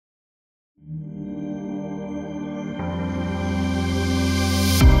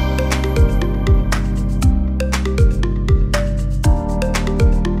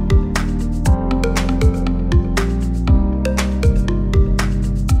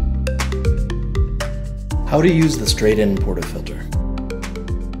How to use the straight-in portafilter.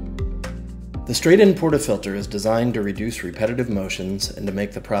 The straight-in portafilter is designed to reduce repetitive motions and to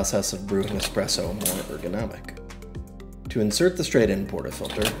make the process of brewing espresso more ergonomic. To insert the straight-in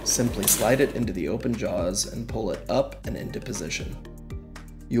portafilter, simply slide it into the open jaws and pull it up and into position.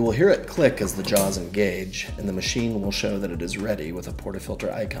 You will hear it click as the jaws engage, and the machine will show that it is ready with a portafilter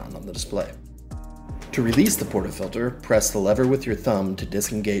icon on the display. To release the portafilter, press the lever with your thumb to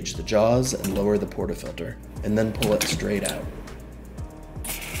disengage the jaws and lower the portafilter, and then pull it straight out.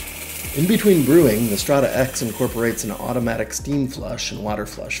 In between brewing, the Strada X incorporates an automatic steam flush and water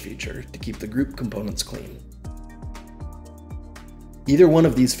flush feature to keep the group components clean. Either one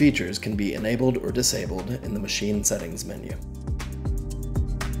of these features can be enabled or disabled in the machine settings menu.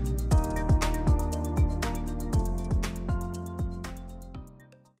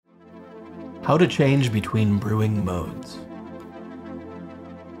 How to change between brewing modes.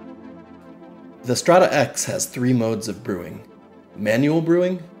 The Strada X has 3 modes of brewing: manual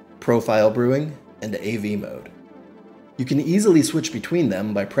brewing, profile brewing, and AV mode. You can easily switch between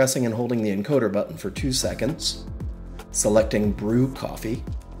them by pressing and holding the encoder button for 2 seconds, selecting Brew Coffee,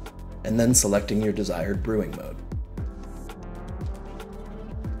 and then selecting your desired brewing mode.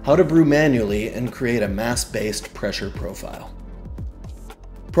 How to brew manually and create a mass-based pressure profile.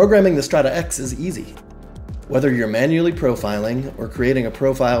 Programming the Strada X is easy. Whether you're manually profiling or creating a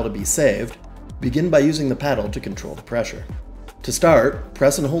profile to be saved, begin by using the paddle to control the pressure. To start,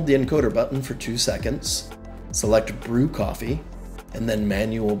 press and hold the encoder button for 2 seconds, select Brew Coffee, and then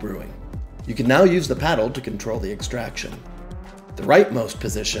Manual Brewing. You can now use the paddle to control the extraction. The rightmost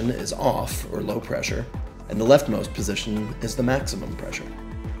position is off or low pressure, and the leftmost position is the maximum pressure.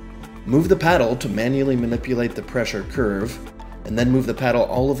 Move the paddle to manually manipulate the pressure curve, and then move the paddle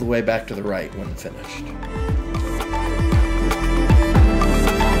all of the way back to the right when finished.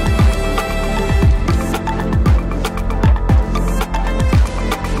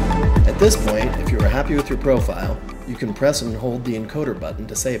 At this point, if you are happy with your profile, you can press and hold the encoder button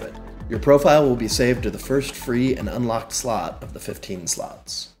to save it. Your profile will be saved to the first free and unlocked slot of the 15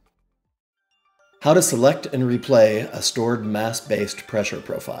 slots. How to select and replay a stored mass-based pressure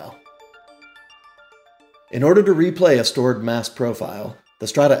profile. In order to replay a stored mass profile, the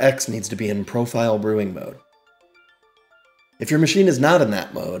Strada X needs to be in profile brewing mode. If your machine is not in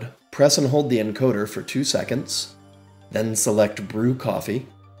that mode, press and hold the encoder for 2 seconds, then select Brew Coffee,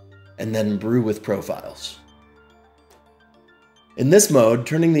 and then Brew with Profiles. In this mode,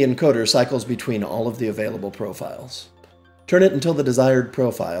 turning the encoder cycles between all of the available profiles. Turn it until the desired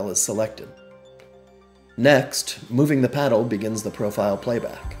profile is selected. Next, moving the paddle begins the profile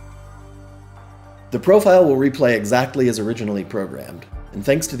playback. The profile will replay exactly as originally programmed, and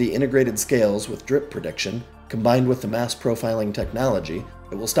thanks to the integrated scales with drip prediction, combined with the mass profiling technology,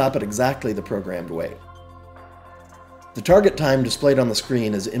 it will stop at exactly the programmed weight. The target time displayed on the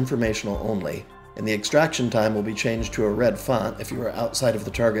screen is informational only, and the extraction time will be changed to a red font if you are outside of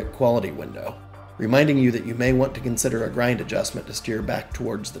the target quality window, reminding you that you may want to consider a grind adjustment to steer back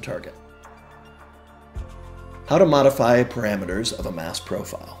towards the target. How to modify parameters of a mass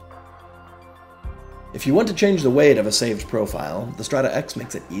profile. If you want to change the weight of a saved profile, the Strada X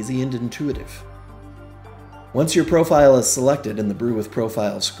makes it easy and intuitive. Once your profile is selected in the Brew with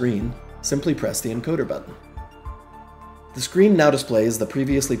Profile screen, simply press the encoder button. The screen now displays the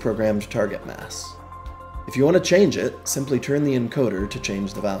previously programmed target mass. If you want to change it, simply turn the encoder to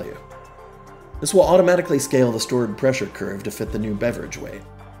change the value. This will automatically scale the stored pressure curve to fit the new beverage weight,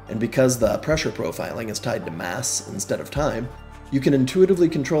 and because the pressure profiling is tied to mass instead of time, you can intuitively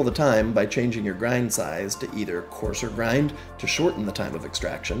control the time by changing your grind size to either coarser grind to shorten the time of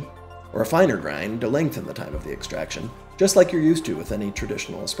extraction, or a finer grind to lengthen the time of the extraction, just like you're used to with any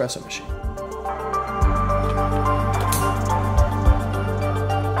traditional espresso machine.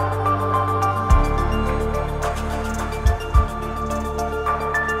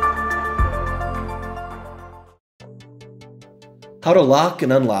 How to lock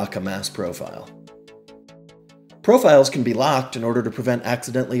and unlock a mass profile. Profiles can be locked in order to prevent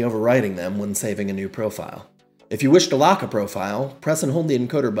accidentally overwriting them when saving a new profile. If you wish to lock a profile, press and hold the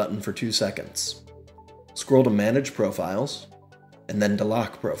encoder button for 2 seconds. Scroll to Manage Profiles, and then to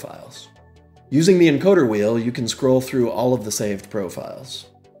Lock Profiles. Using the encoder wheel, you can scroll through all of the saved profiles.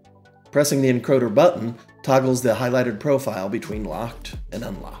 Pressing the encoder button toggles the highlighted profile between locked and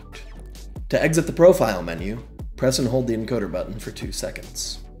unlocked. To exit the profile menu, press and hold the encoder button for 2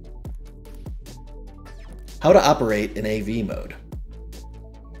 seconds. How to operate in AV mode.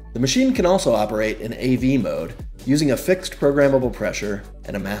 The machine can also operate in AV mode using a fixed programmable pressure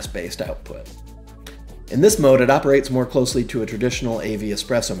and a mass-based output. In this mode, it operates more closely to a traditional AV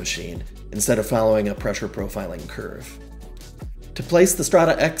espresso machine, instead of following a pressure profiling curve. To place the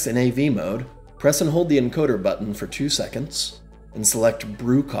Strada X in AV mode, press and hold the encoder button for 2 seconds, and select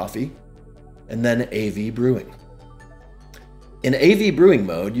Brew Coffee, and then AV Brewing. In AV Brewing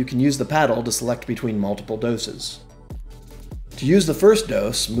mode, you can use the paddle to select between multiple doses. To use the first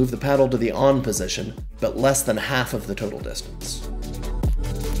dose, move the paddle to the on position, but less than half of the total distance.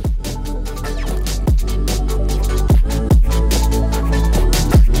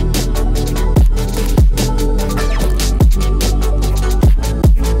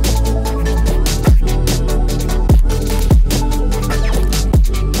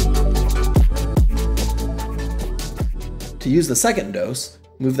 To use the second dose,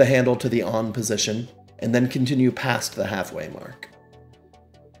 move the handle to the on position, and then continue past the halfway mark.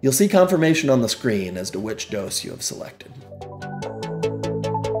 You'll see confirmation on the screen as to which dose you have selected.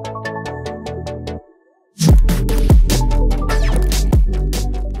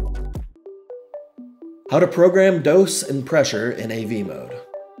 How to program dose and pressure in AV mode.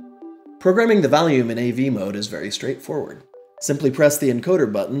 Programming the volume in AV mode is very straightforward. Simply press the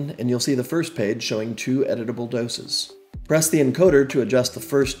encoder button and you'll see the first page showing 2 editable doses. Press the encoder to adjust the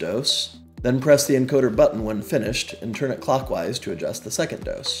first dose, then press the encoder button when finished and turn it clockwise to adjust the second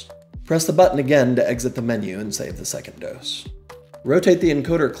dose. Press the button again to exit the menu and save the second dose. Rotate the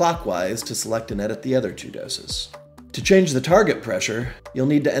encoder clockwise to select and edit the other 2 doses. To change the target pressure, you'll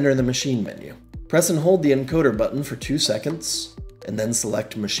need to enter the machine menu. Press and hold the encoder button for 2 seconds, and then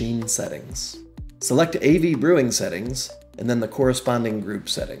select Machine Settings. Select AV Brewing Settings, and then the corresponding group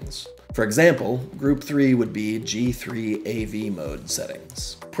settings. For example, Group 3 would be G3 AV Mode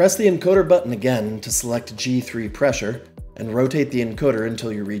settings. Press the encoder button again to select G3 Pressure, and rotate the encoder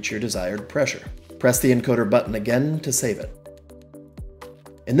until you reach your desired pressure. Press the encoder button again to save it.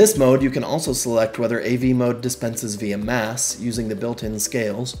 In this mode, you can also select whether AV Mode dispenses via mass using the built-in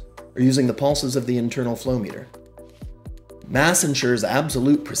scales, or using the pulses of the internal flow meter. Mass ensures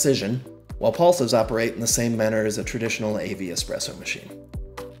absolute precision, while pulses operate in the same manner as a traditional AV espresso machine.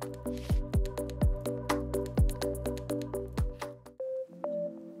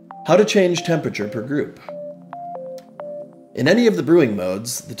 How to change temperature per group. In any of the brewing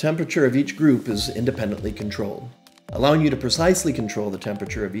modes, the temperature of each group is independently controlled, allowing you to precisely control the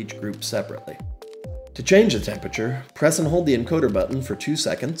temperature of each group separately. To change the temperature, press and hold the encoder button for 2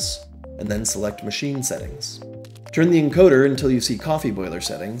 seconds, and then select Machine Settings. Turn the encoder until you see coffee boiler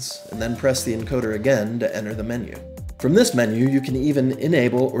settings, and then press the encoder again to enter the menu. From this menu, you can even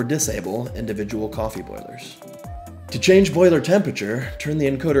enable or disable individual coffee boilers. To change boiler temperature, turn the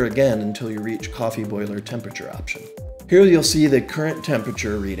encoder again until you reach Coffee Boiler Temperature option. Here you'll see the current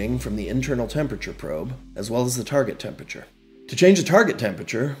temperature reading from the internal temperature probe, as well as the target temperature. To change the target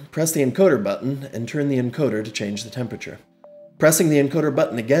temperature, press the encoder button and turn the encoder to change the temperature. Pressing the encoder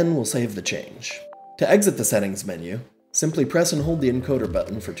button again will save the change. To exit the settings menu, simply press and hold the encoder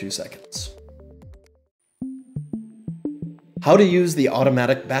button for 2 seconds. How to use the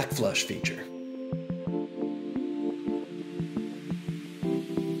automatic backflush feature.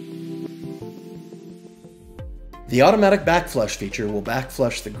 The automatic backflush feature will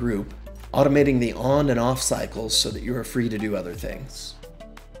backflush the group, automating the on and off cycles so that you are free to do other things.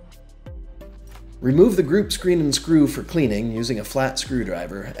 Remove the group screen and screw for cleaning using a flat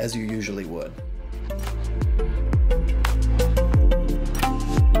screwdriver, as you usually would.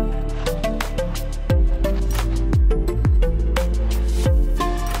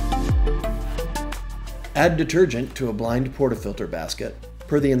 Add detergent to a blind portafilter basket,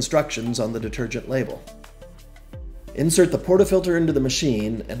 per the instructions on the detergent label. Insert the portafilter into the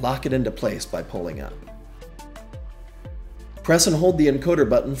machine and lock it into place by pulling up. Press and hold the encoder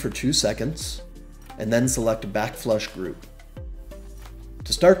button for 2 seconds, and then select Backflush Group.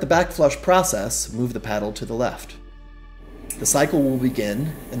 To start the backflush process, move the paddle to the left. The cycle will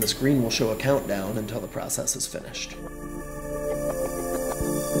begin, and the screen will show a countdown until the process is finished.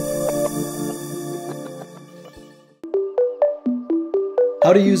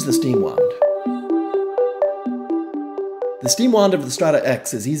 How to use the steam wand. The steam wand of the Strada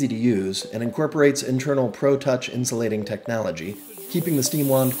X is easy to use and incorporates internal Pro Touch insulating technology, keeping the steam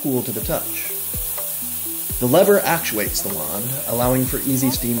wand cool to the touch. The lever actuates the wand, allowing for easy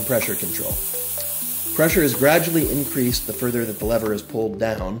steam pressure control. Pressure is gradually increased the further that the lever is pulled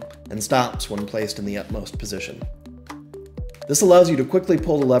down, and stops when placed in the utmost position. This allows you to quickly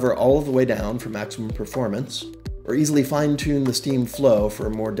pull the lever all of the way down for maximum performance, or easily fine-tune the steam flow for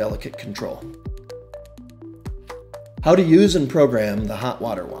a more delicate control. How to use and program the hot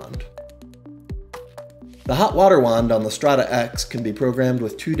water wand. The hot water wand on the Strada X can be programmed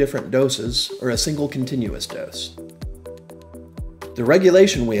with 2 different doses or a single continuous dose. The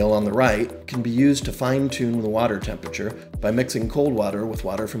regulation wheel on the right can be used to fine-tune the water temperature by mixing cold water with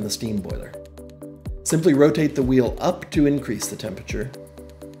water from the steam boiler. Simply rotate the wheel up to increase the temperature,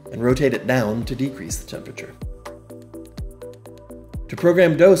 and rotate it down to decrease the temperature. To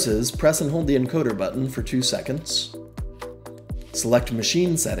program doses, press and hold the encoder button for 2 seconds, select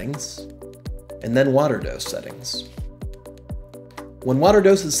machine settings, and then water dose settings. When water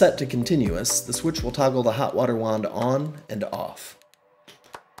dose is set to continuous, the switch will toggle the hot water wand on and off.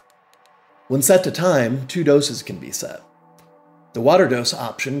 When set to time, 2 doses can be set. The water dose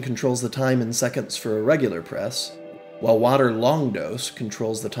option controls the time in seconds for a regular press, while water long dose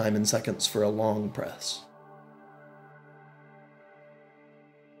controls the time in seconds for a long press.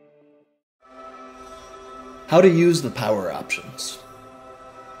 How to use the power options.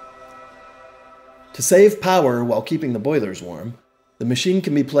 To save power while keeping the boilers warm, the machine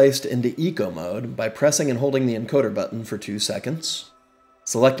can be placed into eco mode by pressing and holding the encoder button for 2 seconds,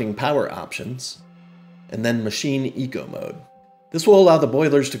 selecting power options, and then machine eco mode. This will allow the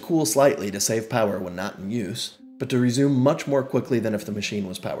boilers to cool slightly to save power when not in use, but to resume much more quickly than if the machine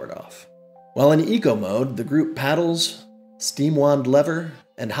was powered off. While in eco mode, the group paddles, steam wand lever,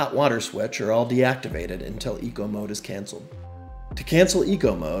 and hot water switch are all deactivated until eco mode is canceled. To cancel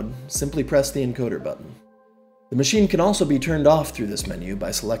eco mode, simply press the encoder button. The machine can also be turned off through this menu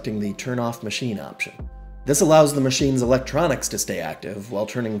by selecting the Turn Off Machine option. This allows the machine's electronics to stay active while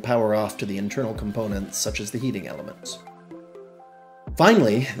turning power off to the internal components such as the heating elements.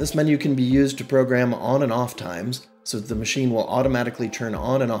 Finally, this menu can be used to program on and off times so that the machine will automatically turn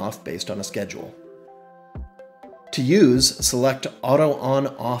on and off based on a schedule. To use, select Auto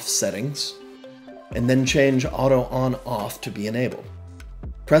On-Off settings, and then change Auto On-Off to be enabled.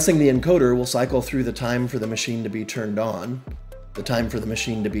 Pressing the encoder will cycle through the time for the machine to be turned on, the time for the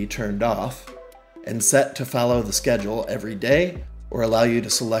machine to be turned off, and set to follow the schedule every day, or allow you to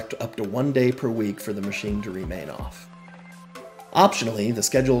select up to 1 day per week for the machine to remain off. Optionally, the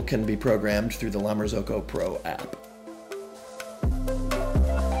schedule can be programmed through the La Marzocco Pro app.